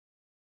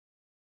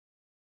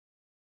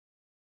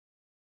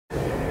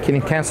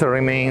Kidney cancer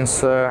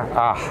remains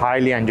a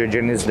highly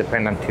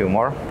angiogenesis-dependent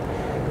tumor.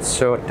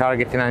 So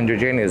targeting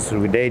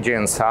angiogenesis with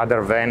agents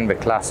other than the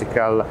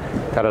classical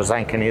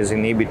tyrosine kinase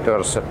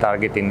inhibitors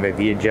targeting the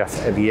VEGF,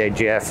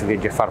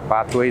 VEGFR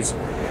pathways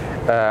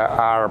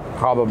are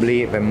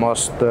probably the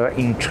most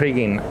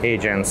intriguing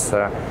agents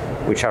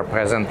which are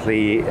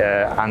presently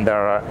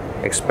under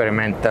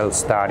experimental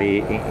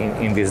study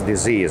in this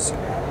disease.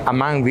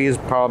 Among these,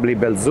 probably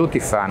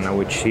Belzutifan,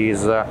 which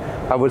is,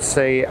 I would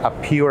say, a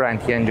pure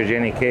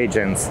anti-angiogenic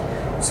agent,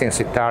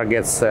 since it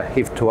targets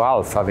HIF2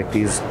 alpha, that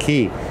is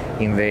key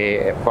in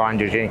the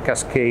pro-angiogenic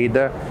cascade,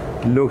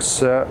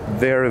 looks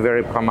very,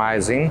 very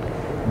promising,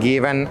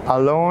 given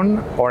alone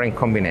or in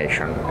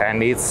combination.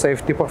 And its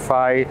safety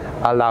profile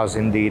allows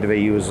indeed the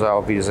use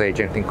of this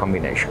agent in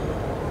combination.